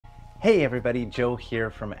Hey everybody, Joe here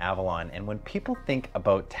from Avalon, and when people think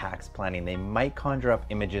about tax planning, they might conjure up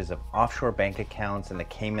images of offshore bank accounts in the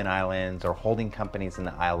Cayman Islands or holding companies in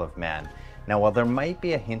the Isle of Man. Now, while there might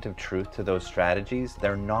be a hint of truth to those strategies,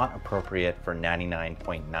 they're not appropriate for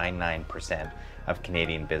 99.99% of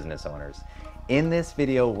Canadian business owners. In this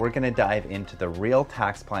video, we're going to dive into the real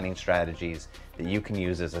tax planning strategies that you can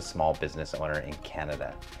use as a small business owner in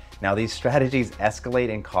Canada. Now, these strategies escalate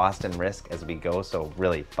in cost and risk as we go, so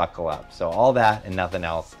really buckle up. So all that and nothing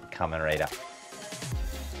else coming right up.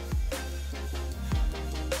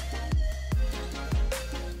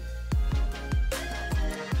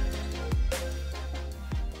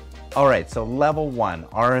 All right, so level one,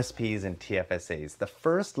 RRSPs and TFSAs. The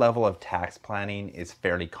first level of tax planning is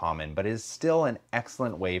fairly common, but is still an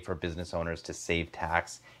excellent way for business owners to save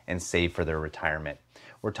tax and save for their retirement.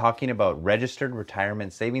 We're talking about registered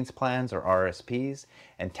retirement savings plans, or RRSPs,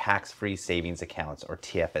 and tax-free savings accounts, or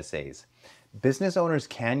TFSAs. Business owners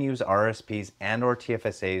can use RRSPs and or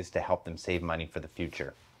TFSAs to help them save money for the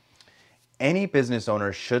future. Any business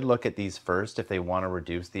owner should look at these first if they want to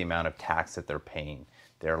reduce the amount of tax that they're paying.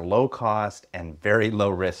 They're low cost and very low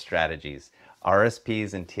risk strategies.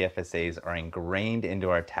 RRSPs and TFSAs are ingrained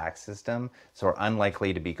into our tax system, so are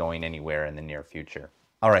unlikely to be going anywhere in the near future.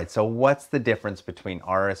 All right, so what's the difference between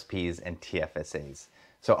RRSPs and TFSAs?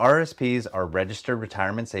 So RRSPs are registered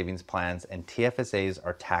retirement savings plans and TFSAs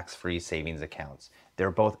are tax-free savings accounts.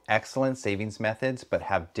 They're both excellent savings methods, but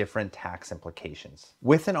have different tax implications.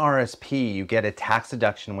 With an RRSP, you get a tax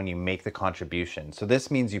deduction when you make the contribution. So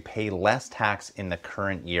this means you pay less tax in the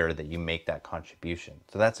current year that you make that contribution.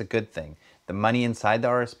 So that's a good thing. The money inside the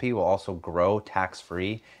RRSP will also grow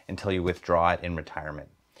tax-free until you withdraw it in retirement.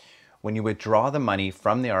 When you withdraw the money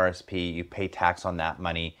from the RRSP, you pay tax on that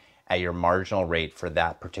money at your marginal rate for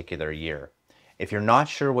that particular year. If you're not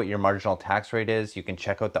sure what your marginal tax rate is, you can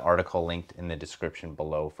check out the article linked in the description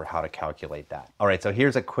below for how to calculate that. All right, so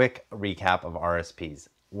here's a quick recap of RRSPs.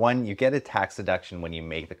 1, you get a tax deduction when you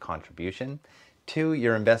make the contribution. 2,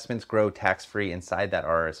 your investments grow tax-free inside that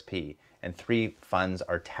RRSP. And 3, funds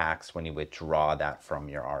are taxed when you withdraw that from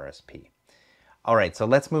your RRSP. All right, so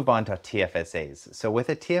let's move on to TFSAs. So with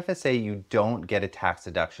a TFSA, you don't get a tax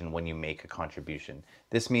deduction when you make a contribution.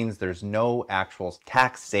 This means there's no actual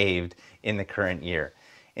tax saved in the current year.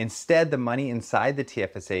 Instead, the money inside the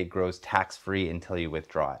TFSA grows tax-free until you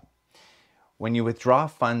withdraw it. When you withdraw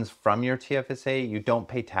funds from your TFSA, you don't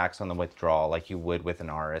pay tax on the withdrawal like you would with an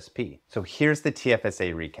RRSP. So here's the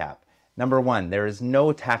TFSA recap. Number 1, there is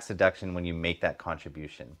no tax deduction when you make that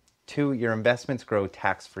contribution. 2, your investments grow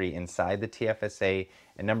tax-free inside the TFSA.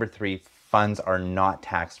 And number 3, funds are not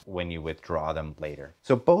taxed when you withdraw them later.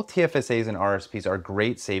 So both TFSAs and RRSPs are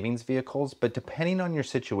great savings vehicles, but depending on your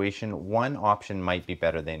situation, one option might be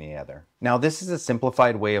better than the other. Now, this is a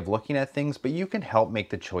simplified way of looking at things, but you can help make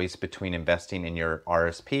the choice between investing in your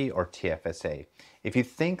RRSP or TFSA. If you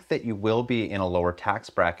think that you will be in a lower tax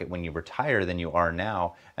bracket when you retire than you are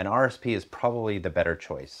now, an RRSP is probably the better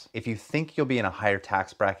choice. If you think you'll be in a higher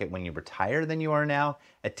tax bracket when you retire than you are now,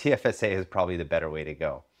 a TFSA is probably the better way to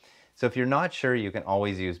go. So if you're not sure, you can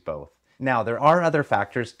always use both. Now, there are other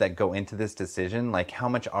factors that go into this decision, like how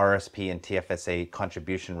much RRSP and TFSA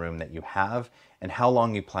contribution room that you have and how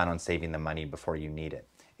long you plan on saving the money before you need it.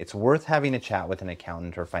 It's worth having a chat with an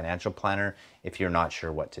accountant or financial planner if you're not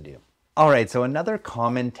sure what to do. All right, so another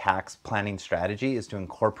common tax planning strategy is to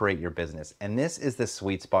incorporate your business, and this is the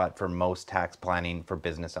sweet spot for most tax planning for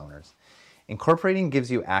business owners. Incorporating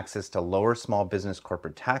gives you access to lower small business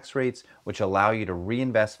corporate tax rates, which allow you to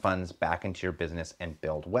reinvest funds back into your business and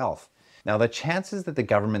build wealth. Now, the chances that the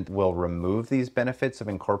government will remove these benefits of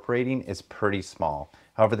incorporating is pretty small.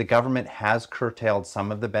 However, the government has curtailed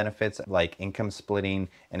some of the benefits like income splitting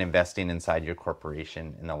and investing inside your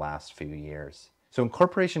corporation in the last few years. So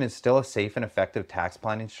incorporation is still a safe and effective tax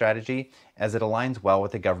planning strategy as it aligns well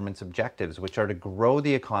with the government's objectives, which are to grow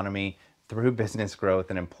the economy through business growth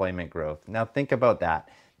and employment growth. Now think about that.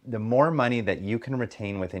 The more money that you can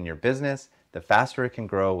retain within your business, the faster it can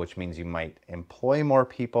grow, which means you might employ more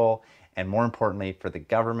people. And more importantly, for the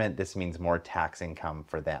government, this means more tax income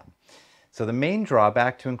for them. So the main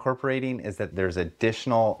drawback to incorporating is that there's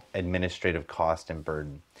additional administrative cost and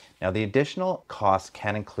burden. Now the additional costs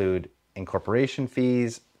can include incorporation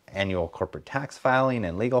fees, annual corporate tax filing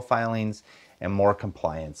and legal filings, and more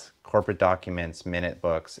compliance, corporate documents, minute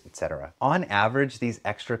books, etc. On average, these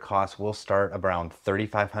extra costs will start around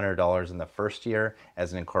 $3,500 in the first year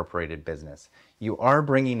as an incorporated business. You are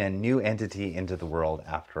bringing a new entity into the world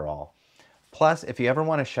after all. Plus, if you ever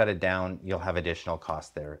want to shut it down, you'll have additional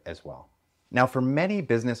costs there as well. Now, for many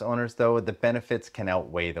business owners, though, the benefits can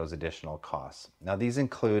outweigh those additional costs. Now, these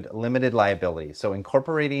include limited liability. So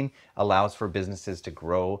incorporating allows for businesses to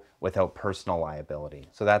grow without personal liability.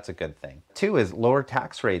 So that's a good thing. Two is lower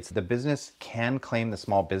tax rates. The business can claim the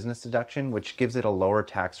small business deduction, which gives it a lower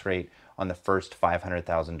tax rate on the first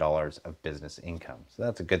 $500,000 of business income. So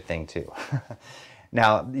that's a good thing too.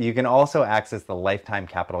 Now, you can also access the lifetime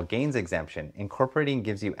capital gains exemption. Incorporating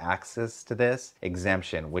gives you access to this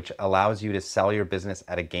exemption, which allows you to sell your business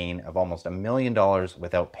at a gain of almost $1 million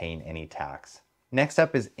without paying any tax. Next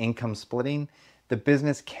up is income splitting. The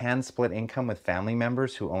business can split income with family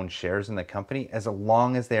members who own shares in the company as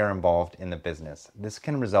long as they are involved in the business. This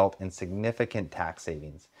can result in significant tax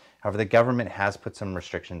savings. However, the government has put some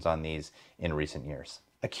restrictions on these in recent years.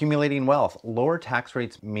 Accumulating wealth. Lower tax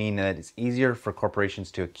rates mean that it's easier for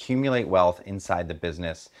corporations to accumulate wealth inside the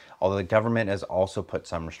business, although the government has also put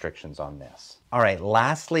some restrictions on this. All right,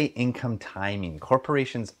 lastly, income timing.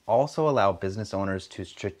 Corporations also allow business owners to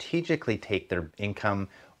strategically take their income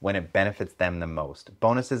when it benefits them the most.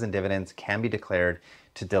 Bonuses and dividends can be declared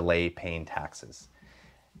to delay paying taxes.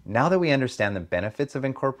 Now that we understand the benefits of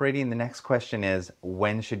incorporating, the next question is,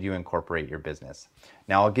 when should you incorporate your business?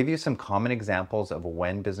 Now, I'll give you some common examples of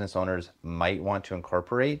when business owners might want to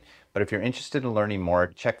incorporate, but if you're interested in learning more,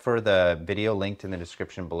 check for the video linked in the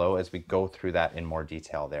description below as we go through that in more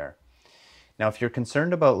detail there. Now, if you're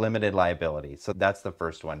concerned about limited liability, so that's the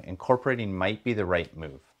first one, incorporating might be the right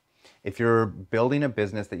move. If you're building a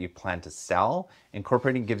business that you plan to sell,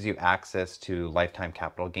 incorporating gives you access to lifetime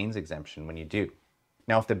capital gains exemption when you do.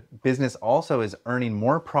 Now, if the business also is earning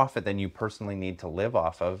more profit than you personally need to live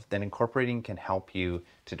off of, then incorporating can help you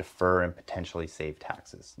to defer and potentially save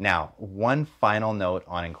taxes. Now, one final note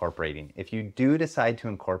on incorporating. If you do decide to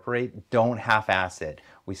incorporate, don't half-ass it.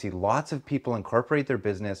 We see lots of people incorporate their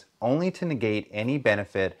business only to negate any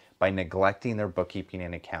benefit by neglecting their bookkeeping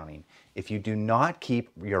and accounting. If you do not keep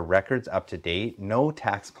your records up to date, no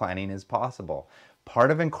tax planning is possible.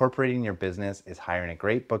 Part of incorporating your business is hiring a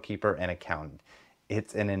great bookkeeper and accountant.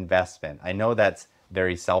 It's an investment. I know that's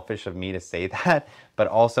very selfish of me to say that, but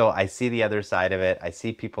also I see the other side of it. I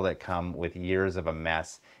see people that come with years of a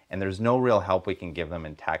mess, and there's no real help we can give them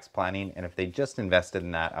in tax planning. And if they just invested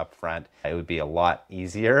in that up front, it would be a lot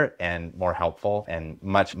easier and more helpful and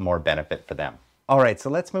much more benefit for them. All right, so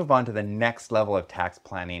let's move on to the next level of tax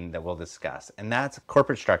planning that we'll discuss, and that's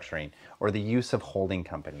corporate structuring, or the use of holding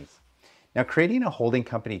companies. Now, creating a holding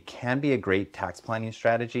company can be a great tax planning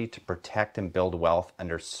strategy to protect and build wealth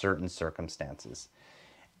under certain circumstances.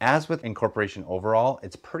 As with incorporation overall,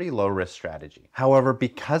 it's a pretty low risk strategy. However,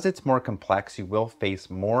 because it's more complex, you will face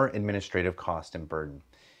more administrative cost and burden.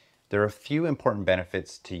 There are a few important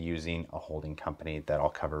benefits to using a holding company that I'll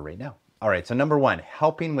cover right now. All right, so number one,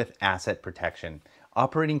 helping with asset protection.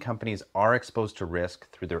 Operating companies are exposed to risk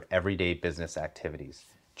through their everyday business activities.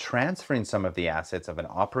 Transferring some of the assets of an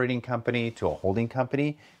operating company to a holding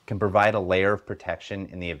company can provide a layer of protection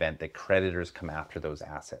in the event that creditors come after those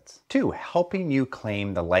assets. Two, helping you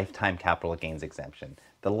claim the lifetime capital gains exemption.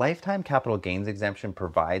 The lifetime capital gains exemption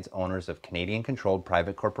provides owners of Canadian-controlled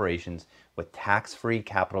private corporations with tax-free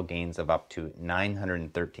capital gains of up to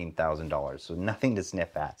 $913,000, so nothing to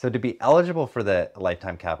sniff at. So to be eligible for the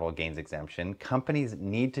lifetime capital gains exemption, companies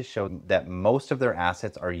need to show that most of their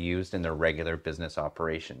assets are used in their regular business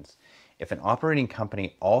operations. If an operating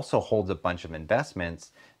company also holds a bunch of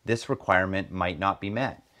investments, this requirement might not be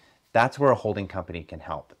met. That's where a holding company can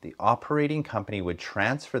help. The operating company would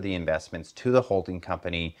transfer the investments to the holding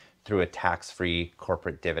company through a tax-free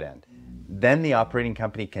corporate dividend. Then the operating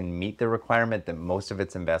company can meet the requirement that most of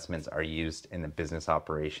its investments are used in the business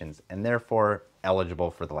operations and therefore eligible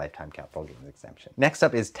for the lifetime capital gains exemption. Next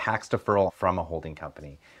up is tax deferral from a holding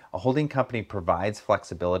company. A holding company provides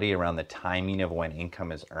flexibility around the timing of when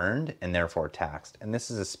income is earned and therefore taxed. And this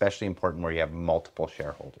is especially important where you have multiple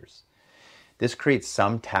shareholders. This creates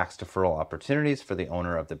some tax deferral opportunities for the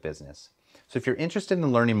owner of the business. So if you're interested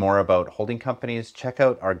in learning more about holding companies, check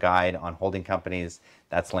out our guide on holding companies.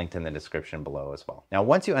 That's linked in the description below as well. Now,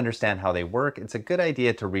 once you understand how they work, it's a good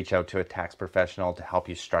idea to reach out to a tax professional to help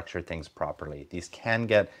you structure things properly. These can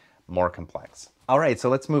get more complex. All right, so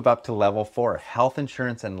let's move up to level 4, health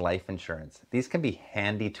insurance and life insurance. These can be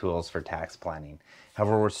handy tools for tax planning.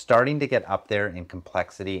 However, we're starting to get up there in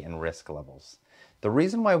complexity and risk levels. The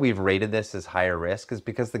reason why we've rated this as higher risk is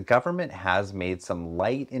because the government has made some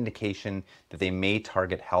light indication that they may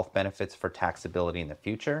target health benefits for taxability in the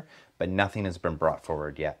future, but nothing has been brought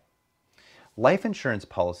forward yet. Life insurance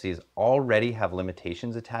policies already have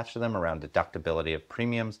limitations attached to them around deductibility of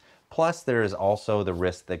premiums. Plus, there is also the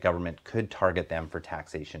risk that government could target them for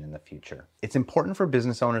taxation in the future. It's important for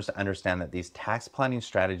business owners to understand that these tax planning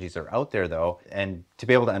strategies are out there though, and to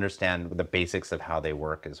be able to understand the basics of how they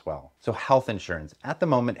work as well. So health insurance. At the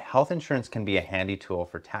moment, health insurance can be a handy tool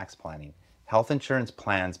for tax planning. Health insurance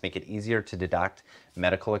plans make it easier to deduct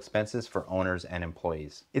medical expenses for owners and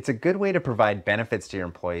employees. It's a good way to provide benefits to your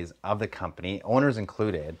employees of the company, owners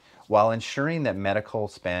included, while ensuring that medical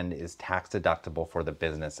spend is tax deductible for the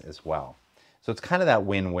business as well. So it's kind of that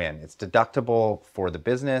win-win. It's deductible for the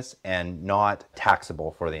business and not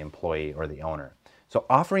taxable for the employee or the owner. So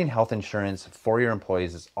offering health insurance for your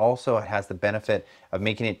employees also has the benefit of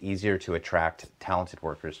making it easier to attract talented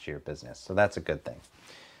workers to your business. So that's a good thing.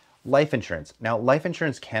 Life insurance. Now, life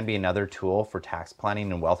insurance can be another tool for tax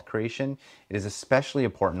planning and wealth creation. It is especially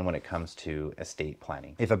important when it comes to estate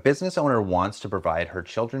planning. If a business owner wants to provide her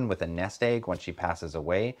children with a nest egg when she passes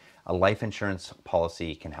away, a life insurance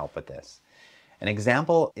policy can help with this. An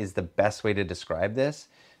example is the best way to describe this.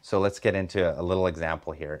 So let's get into a little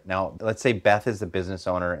example here. Now, let's say Beth is the business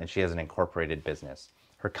owner and she has an incorporated business.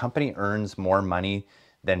 Her company earns more money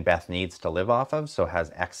than Beth needs to live off of, so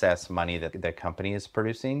has excess money that the company is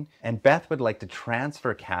producing. And Beth would like to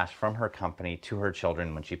transfer cash from her company to her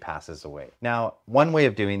children when she passes away. Now, one way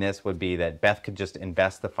of doing this would be that Beth could just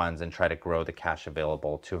invest the funds and try to grow the cash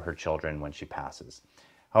available to her children when she passes.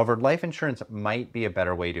 However, life insurance might be a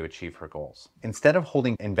better way to achieve her goals. Instead of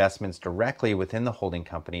holding investments directly within the holding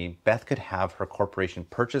company, Beth could have her corporation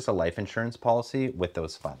purchase a life insurance policy with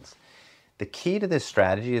those funds. The key to this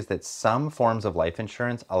strategy is that some forms of life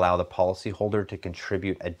insurance allow the policyholder to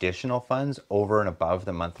contribute additional funds over and above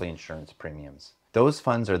the monthly insurance premiums. Those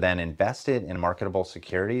funds are then invested in marketable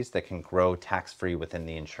securities that can grow tax-free within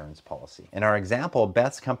the insurance policy. In our example,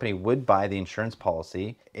 Beth's company would buy the insurance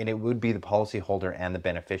policy, and it would be the policyholder and the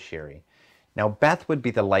beneficiary. Now, Beth would be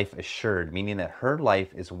the life assured, meaning that her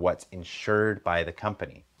life is what's insured by the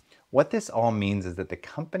company. What this all means is that the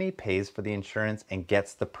company pays for the insurance and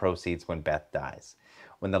gets the proceeds when Beth dies.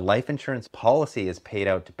 When the life insurance policy is paid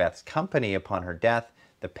out to Beth's company upon her death,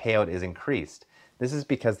 the payout is increased. This is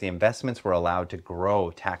because the investments were allowed to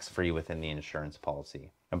grow tax-free within the insurance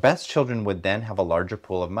policy. Now, Beth's children would then have a larger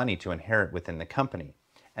pool of money to inherit within the company.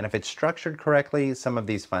 And if it's structured correctly, some of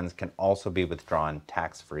these funds can also be withdrawn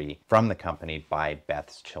tax-free from the company by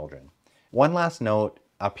Beth's children. One last note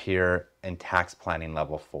up here in tax planning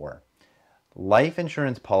level 4. Life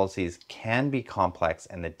insurance policies can be complex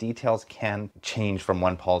and the details can change from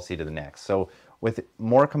one policy to the next. So with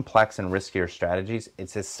more complex and riskier strategies,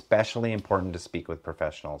 it's especially important to speak with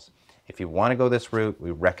professionals. If you want to go this route,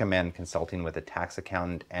 we recommend consulting with a tax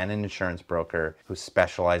accountant and an insurance broker who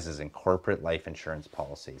specializes in corporate life insurance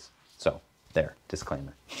policies. So there,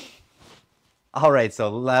 disclaimer. All right, so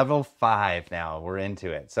level 5 now, we're into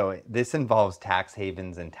it. So this involves tax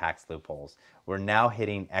havens and tax loopholes. We're now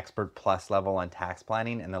hitting expert plus level on tax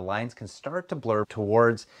planning, and the lines can start to blur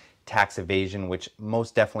towards tax evasion, which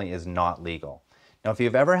most definitely is not legal. Now, if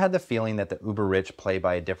you've ever had the feeling that the uber rich play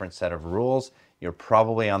by a different set of rules, you're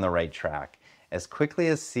probably on the right track. As quickly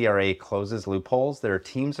as CRA closes loopholes, there are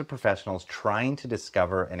teams of professionals trying to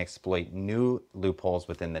discover and exploit new loopholes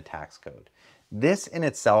within the tax code. This in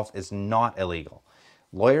itself is not illegal.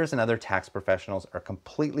 Lawyers and other tax professionals are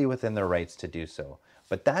completely within their rights to do so,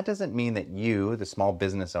 but that doesn't mean that you, the small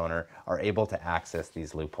business owner, are able to access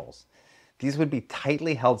these loopholes. These would be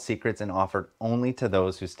tightly held secrets and offered only to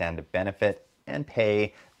those who stand to benefit and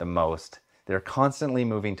pay the most. They're constantly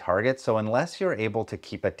moving targets, so unless you're able to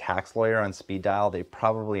keep a tax lawyer on speed dial, they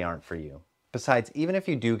probably aren't for you. Besides, even if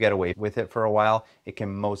you do get away with it for a while, it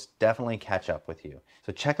can most definitely catch up with you.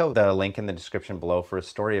 So check out the link in the description below for a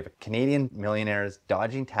story of Canadian millionaires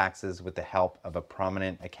dodging taxes with the help of a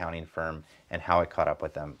prominent accounting firm and how it caught up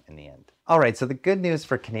with them in the end. All right, so the good news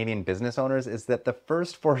for Canadian business owners is that the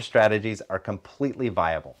first 4 strategies are completely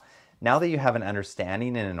viable. Now that you have an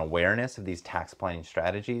understanding and an awareness of these tax planning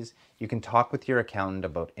strategies, you can talk with your accountant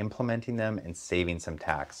about implementing them and saving some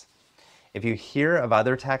tax. If you hear of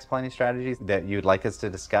other tax planning strategies that you'd like us to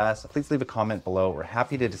discuss, please leave a comment below. We're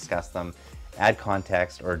happy to discuss them, add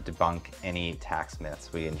context, or debunk any tax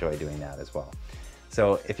myths. We enjoy doing that as well.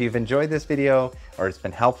 So if you've enjoyed this video or it's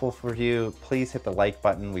been helpful for you, please hit the like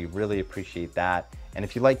button. We really appreciate that. And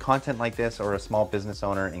if you like content like this or a small business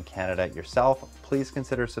owner in Canada yourself, please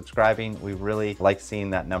consider subscribing. We really like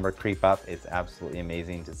seeing that number creep up. It's absolutely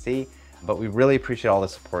amazing to see. But we really appreciate all the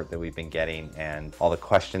support that we've been getting and all the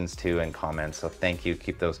questions too and comments. So thank you,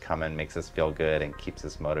 keep those coming, makes us feel good and keeps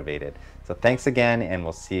us motivated. So thanks again, and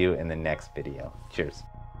we'll see you in the next video. Cheers.